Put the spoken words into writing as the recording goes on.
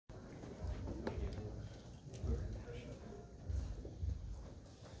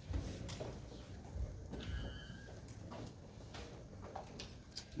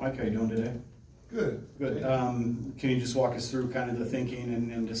Mike, how you doing today? Good. Good. Can you just walk us through kind of the thinking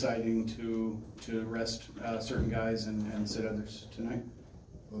and deciding to rest certain guys and sit others tonight?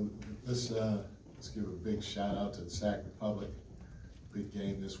 Well, let's give a big shout out to the Sac Republic. Big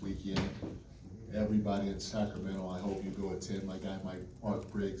game this weekend. Everybody in Sacramento, I hope you go attend. My guy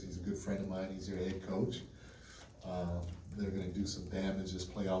Mark Briggs, he's a good friend of mine. He's their head coach. They're going to do some damage this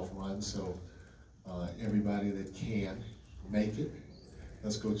playoff run, so everybody that can make it,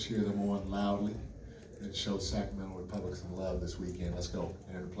 let's go cheer them on loudly and show Sacramento Republic some love this weekend. Let's go.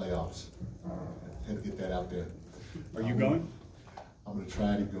 They're in the playoffs. Had to get that out there. Are you going? I'm going to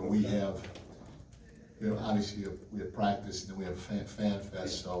try to go. We have, obviously we have practice and then we have fan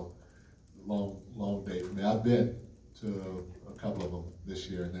fest, so long day for me. I've been to a couple of them this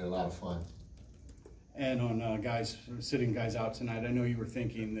year and they're a lot of fun. And on sitting guys out tonight, I know you were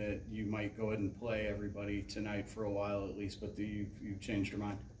thinking that you might go ahead and play everybody tonight for a while at least, but you've changed your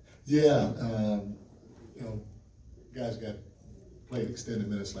mind. Yeah, guys played extended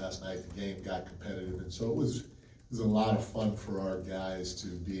minutes last night. The game got competitive, and so it was a lot of fun for our guys to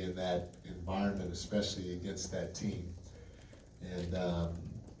be in that environment, especially against that team.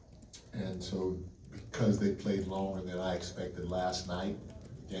 And so because they played longer than I expected last night,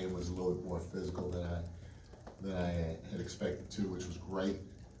 the game was a little bit more physical than I had expected to, which was great.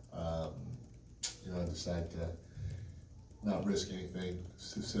 I decided to not risk anything,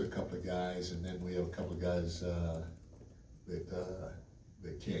 sit a couple of guys, and then we have a couple of guys that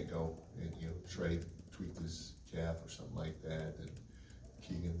can't go, and Trey tweaked his calf or something like that, and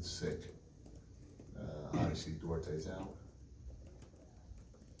Keegan's sick. Obviously Duarte's out.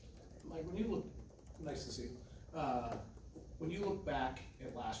 Mike, when you look, nice to see you. When you look back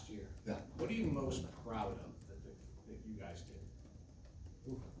at last year, yeah, what are you most proud of that you guys did?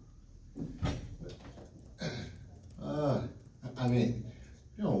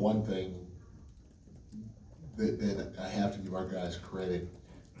 One thing that I have to give our guys credit,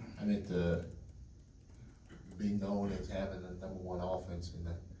 to be known as having the #1 offense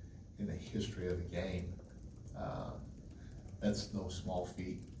in the history of the game. That's no small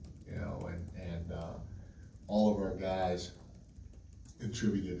feat, and all of our guys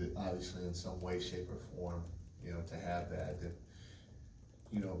contributed it, obviously, in some way, shape, or form, to have that.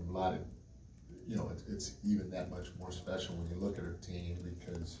 A lot of, it's even that much more special when you look at our team,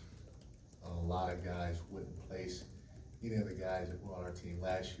 because a lot of guys wouldn't place any of the guys that were on our team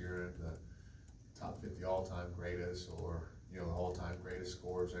last year in the top 50 all-time greatest, or the all-time greatest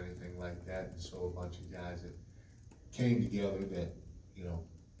scorers or anything like that. And so a bunch of guys that came together that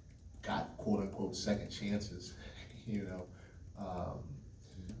got quote-unquote second chances.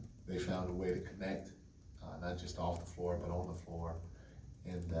 They found a way to connect, not just off the floor but on the floor,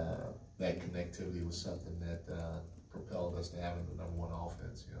 and that connectivity was something that propelled us to having the #1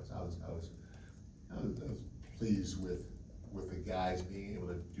 offense. So I was pleased with the guys being able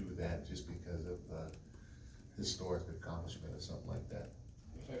to do that, just because of the historic accomplishment or something like that.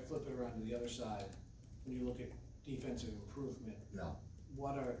 If I flip it around to the other side, when you look at defensive improvement, yeah,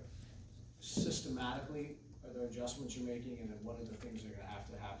 what are systematically are there adjustments you're making, and then what are the things that are going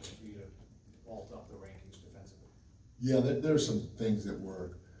to happen for you to vault up the rankings defensively? Yeah, there are some things that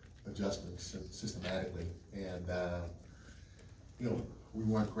were adjusting systematically, and we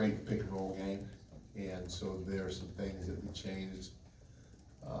weren't great at the pick and roll game, and so there are some things that we changed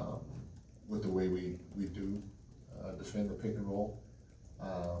with the way we do defend the pick and roll,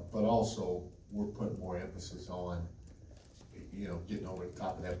 but also we're putting more emphasis on getting over the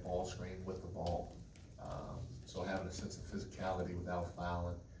top of that ball screen with the ball, so having a sense of physicality without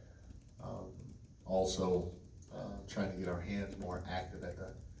fouling. Also trying to get our hands more active at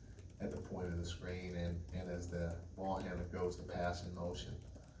the point of the screen, and as the ball handler goes to pass in motion.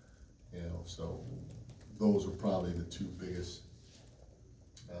 So those are probably the two biggest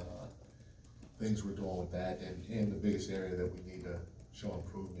things we're doing with that, and the biggest area that we need to show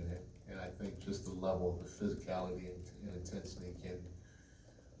improvement in. And I think just the level of the physicality and intensity can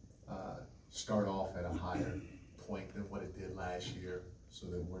start off at a higher point than what it did last year, so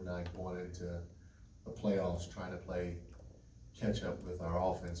that we're not going into the playoffs trying to catch up with our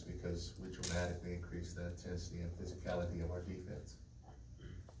offense, because we dramatically increased the intensity and physicality of our defense.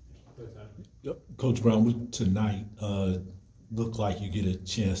 Yep. Coach Brown, tonight looked like you get a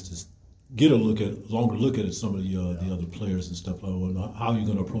chance to get a longer look at some of the other players and stuff. How are you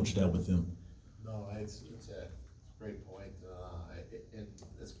going to approach that with them? No, it's a great point, and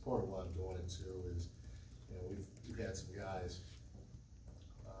it's part of what I'm doing it too. Is we've had some guys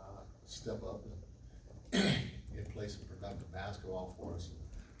step up and play some productive basketball for us.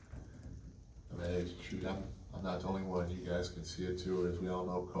 I mean, shoot, I'm not the only one. You guys can see it too. As we all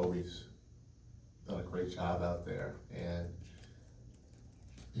know, Kobe's done a great job out there, and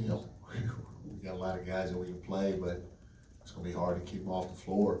you know, we got a lot of guys that we can play, but it's going to be hard to keep them off the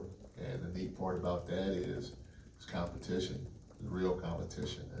floor. And the neat part about that is it's competition, it's real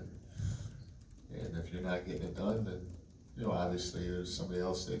competition, and if you're not getting it done, then you know, obviously there's somebody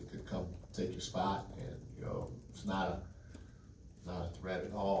else that could come take your spot, and you know, it's not a threat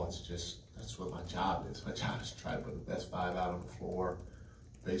at all. It's just that's what my job is. My job is to try to put the best 5 out on the floor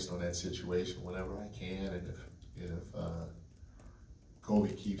based on that situation whenever I can, and if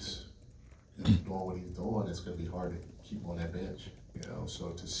Kobe keeps doing what he's doing, it's going to be hard to keep him on that bench. You know, so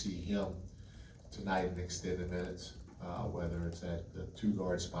to see him tonight in extended minutes, whether it's at the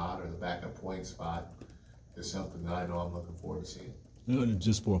 2-guard spot or the backup point spot, is something that I know I'm looking forward to seeing. And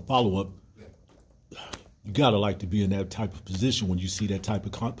just for a follow-up, you gotta like to be in that type of position when you see that type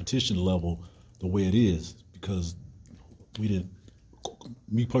of competition level the way it is, because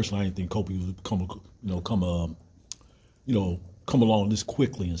me personally, I didn't think Kobe would come along this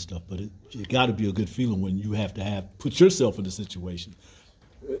quickly and stuff. But it got to be a good feeling when you have to put yourself in a situation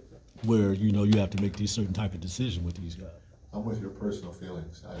where you know you have to make these certain type of decisions with these guys. I'm with your personal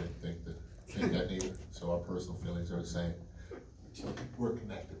feelings. I didn't think that neither. So our personal feelings are the same. We're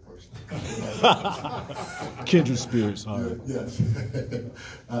connected personally. Kindred spirits, all right. Yes.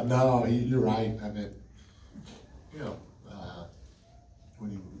 No, you're right. I mean, you know,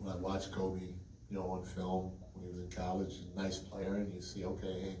 when I watch Kobe, you know, on film when he was in college, a nice player, and you see,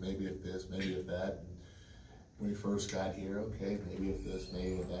 okay, hey, maybe if this, maybe if that. And when he first got here, okay, maybe if this,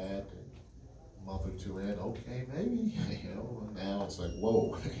 maybe if that. And a month or two in, okay, maybe, you know. Now it's like,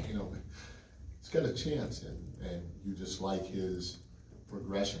 whoa, you know, he's got a chance, and you just like his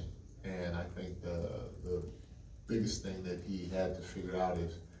progression. And I think the biggest thing that he had to figure out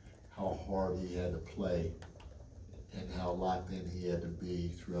is how hard he had to play and how locked in he had to be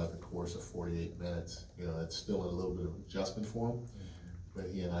throughout the course of 48 minutes. You know, it's still a little bit of adjustment for him. But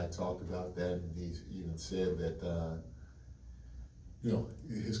he and I talked about that, and he even said that, you know,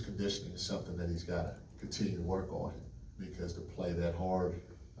 his conditioning is something that he's got to continue to work on, because to play that hard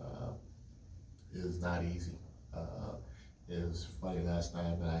is not easy. It was funny last night.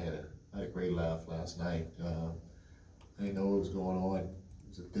 I mean, I had a great laugh last night. I didn't know what was going on.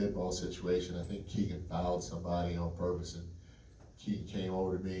 It was a dead ball situation. I think Keegan fouled somebody on purpose, and Keegan came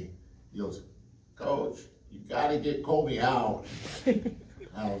over to me. He goes, "Coach, you got to get Kobe out."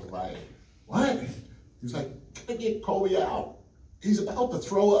 I was like, "What?" He was like, "Gotta get Kobe out. He's about to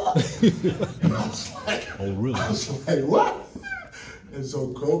throw up." And I was like, "Oh, really?" I was like, "What?" And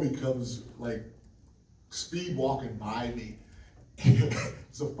so Kobe comes like speed walking by me.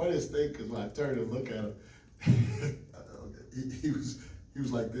 It's the funniest thing, because when I turned to look at him, he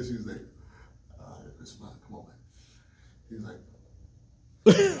was like this. He was like, "Smile, come on, man." He was like,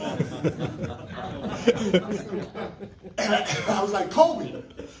 I was like, "Kobe." And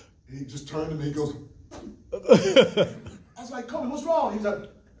he just turned to me. He goes, I was like, "Kobe, what's wrong?" He's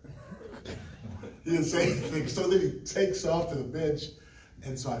like, he didn't say anything. So then he takes off to the bench.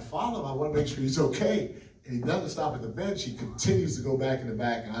 And so I follow him. I want to make sure he's okay. And he doesn't stop at the bench. He continues to go back in the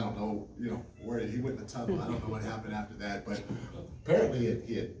back. And I don't know, you know, where he went in the tunnel. I don't know what happened after that. But apparently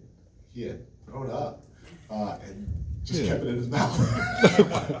he had thrown up and just kept it in his mouth.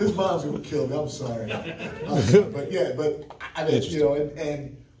 His mom's going to kill me. I'm sorry. But yeah, but I mean, you know,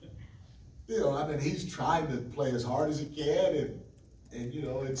 and you know, I mean, he's trying to play as hard as he can, and you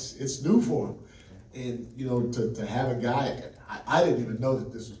know, it's new for him. And you know, to have a guy, I didn't even know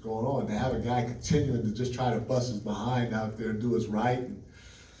that this was going on. To have a guy continuing to just try to bust his behind out there and do his right, and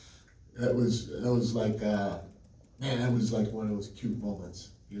that was like, man, that was like one of those cute moments.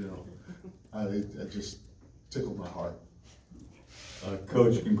 You know, it just tickled my heart.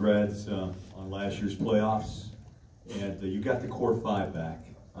 Coach, congrats on last year's playoffs, and you got the core 5 back.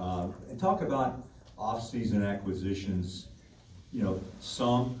 And talk about off-season acquisitions. You know,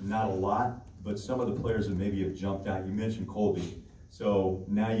 some, not a lot, but some of the players that maybe have jumped out. You mentioned Colby, so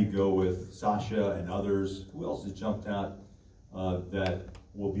now you go with Sasha and others. Who else has jumped out that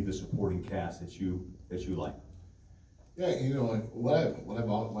will be the supporting cast that you like? Yeah, you know, what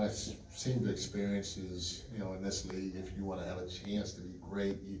I've seemed to experience is, you know, in this league, if you want to have a chance to be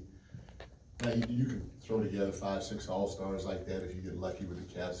great, you can throw together 5, 6 all-stars like that if you get lucky with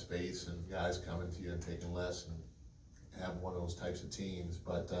the cap space and guys coming to you and taking less and have one of those types of teams.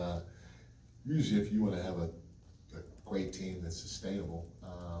 But usually if you want to have a great team that's sustainable,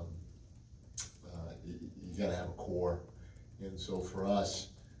 you got to have a core. And so for us,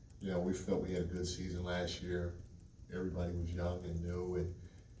 you know, we felt we had a good season last year. Everybody was young and new, and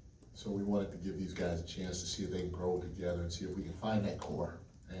so we wanted to give these guys a chance to see if they can grow together and see if we can find that core.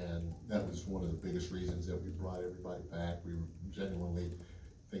 And that was one of the biggest reasons that we brought everybody back. We genuinely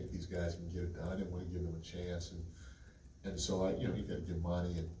think these guys can get it done and want to give them a chance. And so you got to give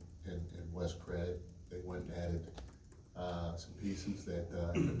Monty and Wes credit. They went and added some pieces that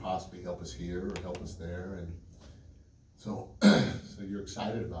could possibly help us here or help us there. And so, so you're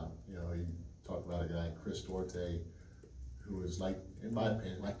excited about it. You talk about a guy, Chris Duarte, who is like, in my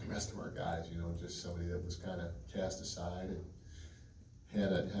opinion, like the rest of our guys, just somebody that was kind of cast aside and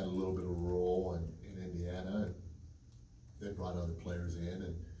had a little bit of a role in Indiana. And they brought other players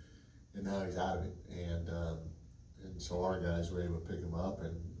in, and now he's out of it. And so our guys were able to pick him up,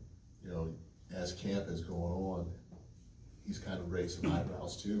 and as camp is going on, he's kind of raised some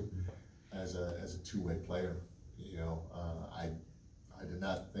eyebrows too, as a two-way player. I did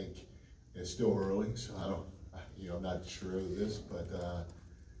not think, it's still early, so I'm not sure of this, but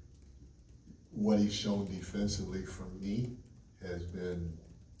what he's shown defensively from me has been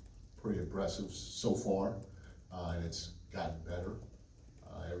pretty impressive so far, and it's gotten better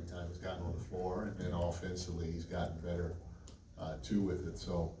every time he's gotten on the floor, and then offensively he's gotten better too with it.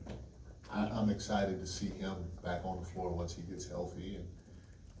 So I'm excited to see him back on the floor once he gets healthy.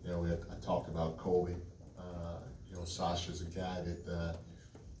 And I talked about Colby. Sasha's a guy that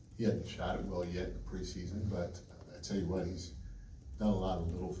he hadn't shot it well yet in the preseason, but I tell you what, he's done a lot of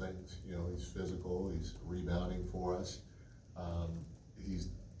little things. He's physical, he's rebounding for us, he's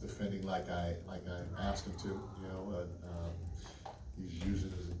defending like I asked him to. He's using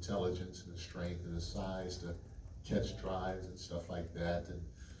his intelligence and his strength and his size to catch drives and stuff like that.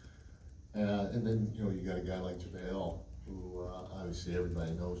 And then you got a guy like JaVale, who obviously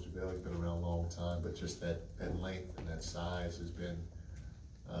everybody knows JaVale. He's been around a long time, but just that length and that size has been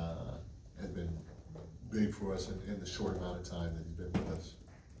big for us in the short amount of time that he's been with us.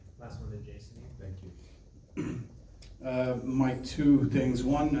 Last one to Jason. Thank you. Mike, two things.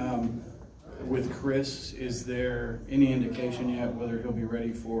 One, with Chris, is there any indication yet whether he'll be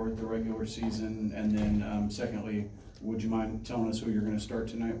ready for the regular season? And then secondly, would you mind telling us who you're going to start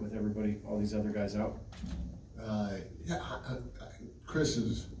tonight with everybody, all these other guys out? Chris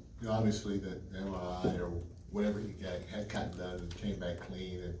is obviously the MRI or whatever he had gotten done and came back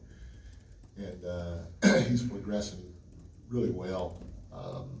clean, and he's progressing really well.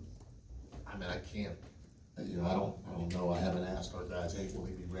 I can't, I don't know. I haven't asked our guys, hey, will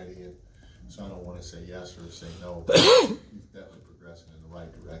he be ready? And so I don't want to say yes or say no, but he's definitely progressing in the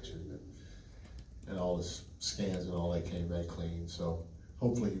right direction. And all his scans and all that came back clean, so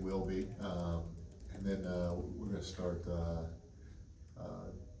hopefully he will be. And then we're going to start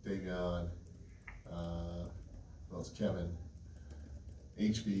Davion, well, it's Kevin,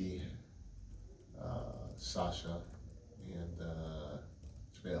 HB, Sasha, and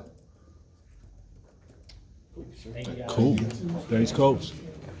JaVale. Thank you, guys. Cool. Thanks, Coach.